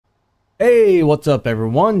Hey, what's up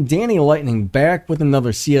everyone? Danny Lightning back with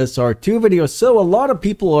another CSR2 video. So a lot of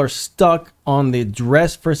people are stuck on the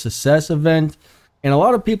Dress for Success event, and a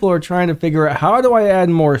lot of people are trying to figure out, how do I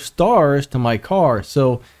add more stars to my car?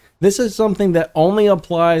 So this is something that only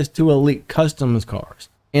applies to Elite Customs cars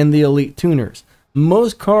and the Elite Tuners.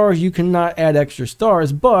 Most cars you cannot add extra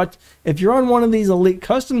stars, but if you're on one of these Elite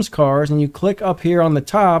Customs cars and you click up here on the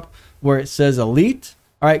top where it says Elite,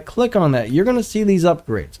 alright, click on that. You're going to see these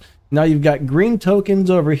upgrades. Now you've got green tokens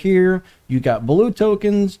over here, you got blue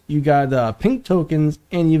tokens, you got pink tokens,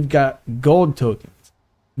 and you've got gold tokens.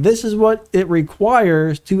 This is what it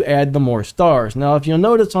requires to add the more stars. Now if you'll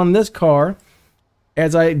notice on this car,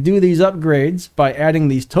 as I do these upgrades by adding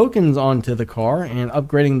these tokens onto the car and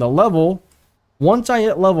upgrading the level, once I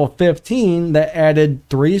hit level 15, that added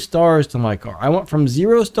 3 stars to my car. I went from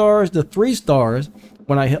 0 stars to 3 stars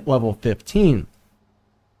when I hit level 15.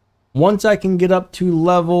 Once I can get up to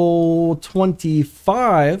level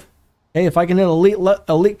 25, hey, if I can hit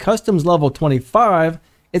Elite Customs level 25,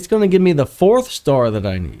 it's going to give me the 4th star that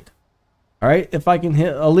I need. All right, if I can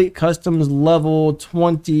hit Elite Customs level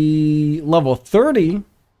 30,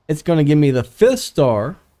 it's going to give me the 5th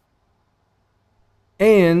star.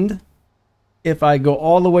 And if I go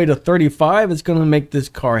all the way to 35, it's going to make this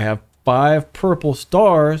car have 5 purple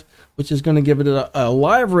stars, which is going to give it a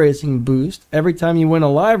live racing boost. Every time you win a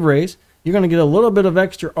live race, you're going to get a little bit of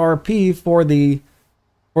extra RP for the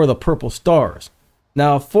purple stars.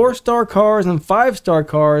 Now, 4-star cars and 5-star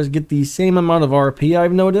cars get the same amount of RP,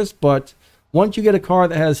 I've noticed, but once you get a car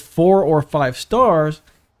that has 4 or 5 stars,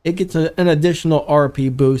 it gets an additional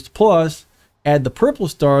RP boost. Plus, add the purple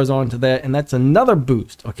stars onto that, and that's another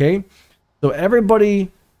boost, okay? So everybody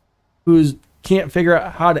who's can't figure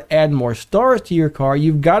out how to add more stars to your car,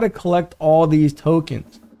 you've got to collect all these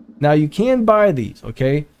tokens. Now you can buy these,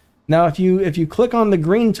 okay? Now if you click on the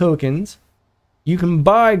green tokens, you can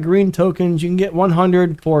buy green tokens. You can get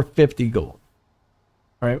 100 for 50 gold.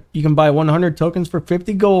 All right, you can buy 100 tokens for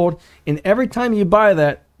 50 gold, and every time you buy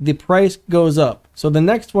that, the price goes up. So the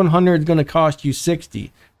next 100 is going to cost you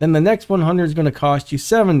 60. Then the next 100 is going to cost you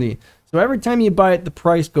 70. So every time you buy it, the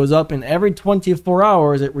price goes up, and every 24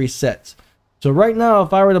 hours it resets. So right now,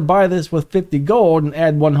 if I were to buy this with 50 gold and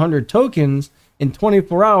add 100 tokens, in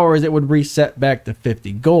 24 hours, it would reset back to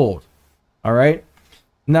 50 gold. All right.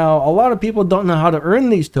 Now, a lot of people don't know how to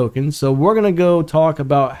earn these tokens, so we're going to go talk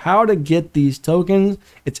about how to get these tokens.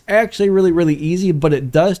 It's actually really easy, but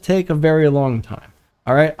it does take a very long time.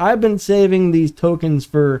 All right. I've been saving these tokens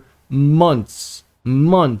for months.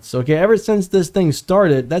 Okay. Ever since this thing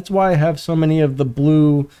started, that's why I have so many of the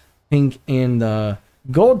blue, pink, and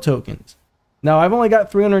gold tokens. Now, I've only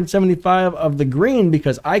got 375 of the green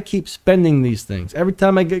because I keep spending these things. Every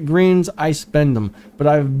time I get greens, I spend them. But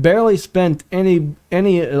I've barely spent any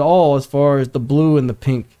at all as far as the blue and the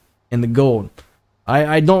pink and the gold.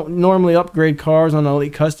 I don't normally upgrade cars on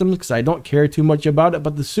Elite Customs because I don't care too much about it.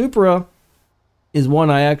 But the Supra is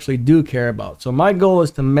one I actually do care about. So my goal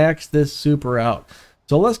is to max this Supra out.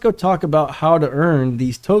 So let's go talk about how to earn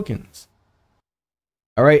these tokens.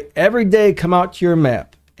 All right, every day come out to your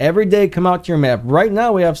map. Every day come out to your map. Right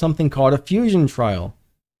now we have something called a fusion trial.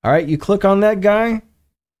 All right, you click on that guy.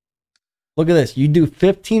 Look at this. You do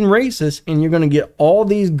 15 races and you're going to get all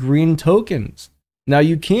these green tokens. Now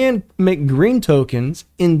you can make green tokens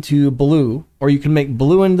into blue, or you can make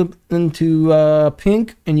blue into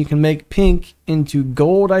pink, and you can make pink into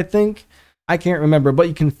gold, I think. I can't remember, but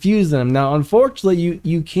you can fuse them. Now, unfortunately,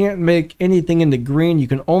 you can't make anything into green. You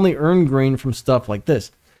can only earn green from stuff like this.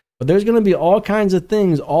 But there's going to be all kinds of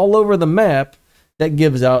things all over the map that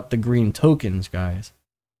gives out the green tokens, guys.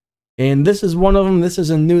 And this is one of them. This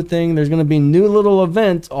is a new thing. There's going to be new little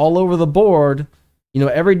events all over the board. You know,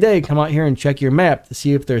 every day come out here and check your map to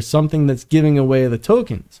see if there's something that's giving away the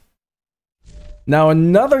tokens. Now,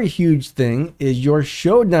 another huge thing is your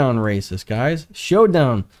showdown races, guys.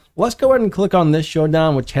 Showdown. Let's go ahead and click on this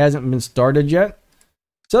showdown, which hasn't been started yet.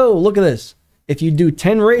 So, look at this. If you do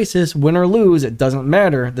 10 races, win or lose, it doesn't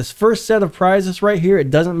matter. This first set of prizes right here, it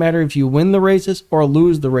doesn't matter if you win the races or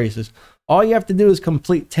lose the races. All you have to do is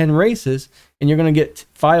complete 10 races, and you're going to get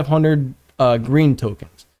 500 green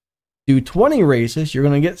tokens. Do 20 races, you're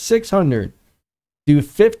going to get 600. Do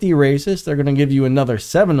 50 races, they're going to give you another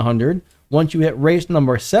 700. Once you hit race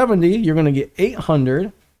number 70, you're going to get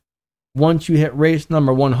 800. Once you hit race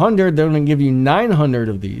number 100, they're going to give you 900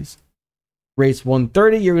 of these. Race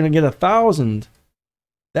 130, you're going to get 1,000.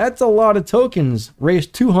 That's a lot of tokens. Race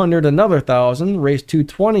 200, another 1,000. Race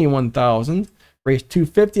 220, 1,000. Race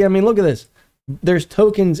 250, I mean, look at this. There's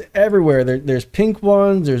tokens everywhere. There's pink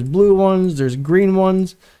ones, there's blue ones, there's green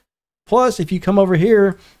ones. Plus, if you come over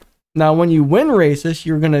here, Now, when you win races,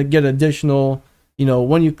 you're going to get additional,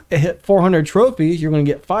 when you hit 400 trophies, you're going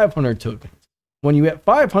to get 500 tokens. When you hit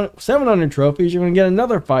 700 trophies, you're going to get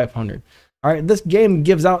another 500. All right, this game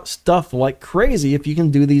gives out stuff like crazy if you can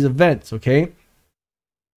do these events, okay?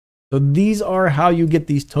 So these are how you get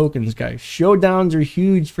these tokens, guys. Showdowns are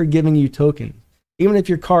huge for giving you tokens. Even if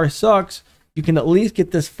your car sucks, you can at least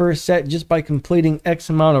get this first set just by completing X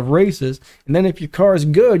amount of races. And then if your car is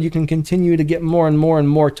good, you can continue to get more and more and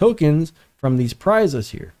more tokens from these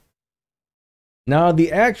prizes here. Now,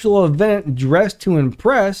 the actual event, Dress to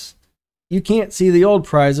Impress, you can't see the old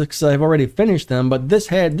prizes because I've already finished them, but this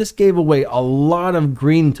gave away a lot of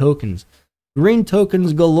green tokens. Green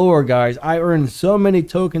tokens galore, guys. I earned so many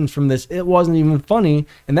tokens from this, it wasn't even funny.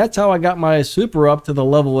 And that's how I got my Supra up to the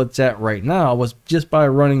level it's at right now, was just by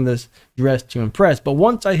running this Dress to Impress. But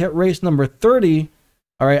once I hit race number 30,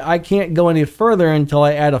 all right, I can't go any further until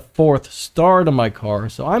I add a 4th star to my car.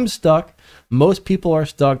 So I'm stuck. Most people are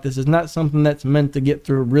stuck. This is not something that's meant to get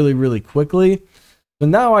through really, really quickly. So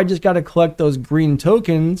now I just got to collect those green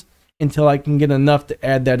tokens until I can get enough to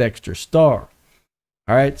add that extra star.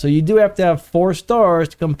 All right, so you do have to have 4 stars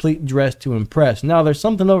to complete Dress to Impress. Now, there's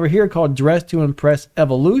something over here called Dress to Impress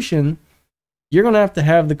Evolution. You're going to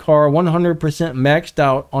have the car 100% maxed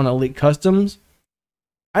out on Elite Customs.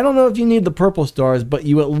 I don't know if you need the purple stars, but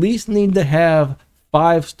you at least need to have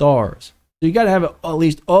 5 stars. So you got to have it at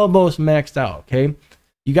least almost maxed out, okay?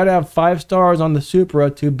 You got to have 5 stars on the Supra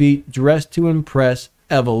to beat Dress to Impress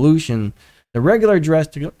Evolution. The regular Dress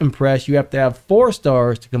to Impress, you have to have 4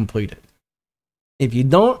 stars to complete it. If you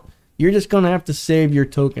don't, you're just going to have to save your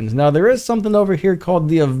tokens. Now, there is something over here called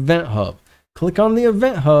the Event Hub. Click on the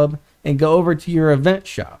Event Hub and go over to your event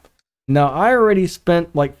shop. Now, I already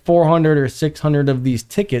spent like 400 or 600 of these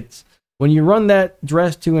tickets. When you run that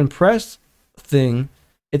Dress to Impress thing,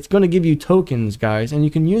 it's going to give you tokens, guys, and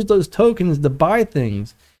you can use those tokens to buy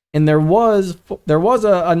things. And there was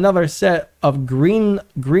another set of green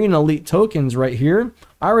elite tokens right here.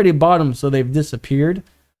 I already bought them, so they've disappeared.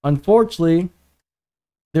 Unfortunately,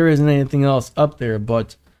 there isn't anything else up there,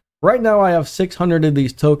 but right now I have 600 of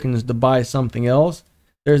these tokens to buy something else.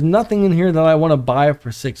 There's nothing in here that I want to buy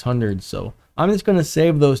for 600, so I'm just going to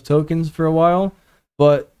save those tokens for a while.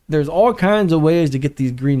 But there's all kinds of ways to get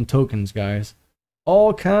these green tokens, guys.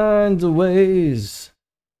 All kinds of ways.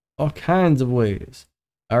 All kinds of ways.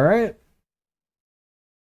 All right.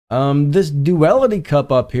 This Duality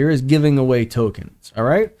Cup up here is giving away tokens. All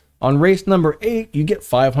right. On race number 8, you get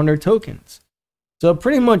 500 tokens. So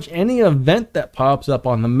pretty much any event that pops up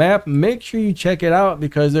on the map, make sure you check it out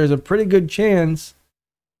because there's a pretty good chance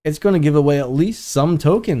it's going to give away at least some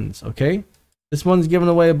tokens, okay? This one's giving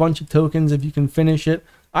away a bunch of tokens if you can finish it.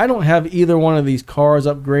 I don't have either one of these cars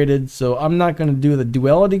upgraded, so I'm not going to do the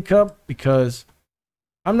Duality Cup because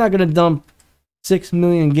I'm not going to dump 6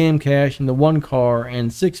 million game cash into one car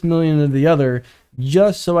and 6 million into the other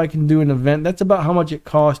just so I can do an event. That's about how much it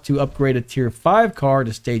costs to upgrade a tier 5 car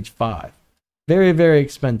to stage 5. Very, very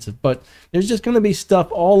expensive, but there's just going to be stuff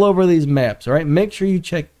all over these maps, all right? Make sure you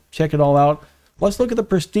check it all out. Let's look at the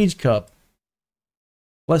Prestige Cup.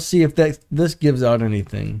 Let's see if this gives out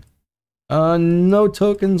anything. No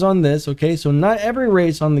tokens on this, okay? So not every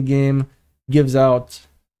race on the game gives out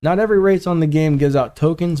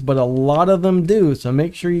tokens, but a lot of them do. So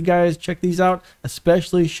make sure you guys check these out,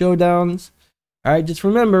 especially showdowns. All right, just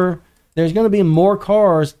remember, there's going to be more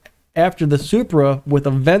cars after the Supra with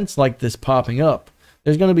events like this popping up.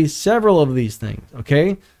 There's going to be several of these things,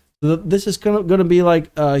 okay? So this is going to be like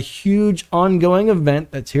a huge ongoing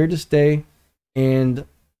event that's here to stay, and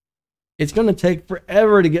it's going to take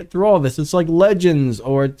forever to get through all this. It's like Legends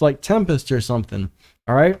or it's like Tempest or something,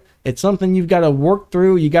 all right? It's something you've got to work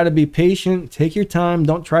through. You got to be patient. Take your time.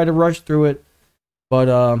 Don't try to rush through it. But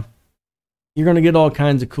you're going to get all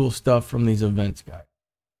kinds of cool stuff from these events, guys.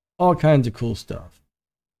 All kinds of cool stuff.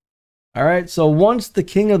 All right, so once the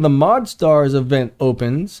King of the Mod Stars event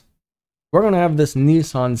opens, we're going to have this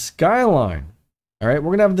Nissan Skyline. All right, we're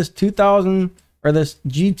going to have this 2000 or this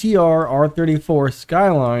GTR R34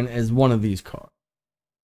 Skyline as one of these cars.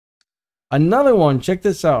 Another one, check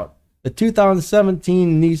this out. The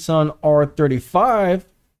 2017 Nissan R35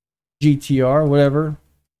 GTR, whatever.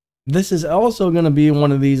 This is also going to be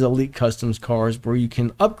one of these Elite Customs cars where you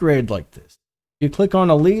can upgrade like this. If you click on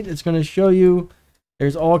Elite, it's going to show you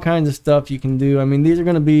there's all kinds of stuff you can do. I mean, these are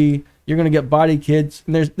going to be, you're going to get body kits.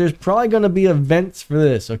 And there's probably going to be events for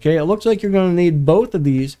this, okay? It looks like you're going to need both of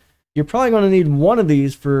these. You're probably going to need one of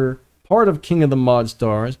these for part of King of the Mod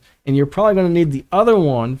Stars, and you're probably going to need the other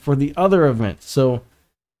one for the other events. So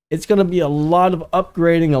it's going to be a lot of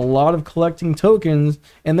upgrading, a lot of collecting tokens,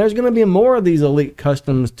 and there's going to be more of these elite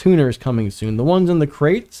customs tuners coming soon. The ones in the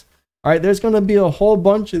crates, all right, there's going to be a whole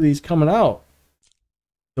bunch of these coming out.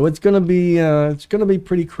 So it's going to be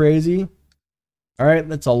pretty crazy. All right,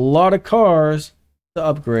 that's a lot of cars to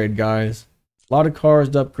upgrade, guys. A lot of cars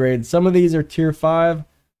to upgrade. Some of these are tier 5. Of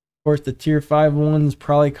course, the tier 5 ones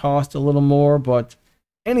probably cost a little more, but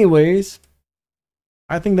anyways,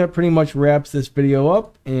 I think that pretty much wraps this video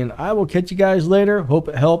up, and I will catch you guys later. Hope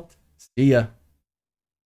it helped. See ya.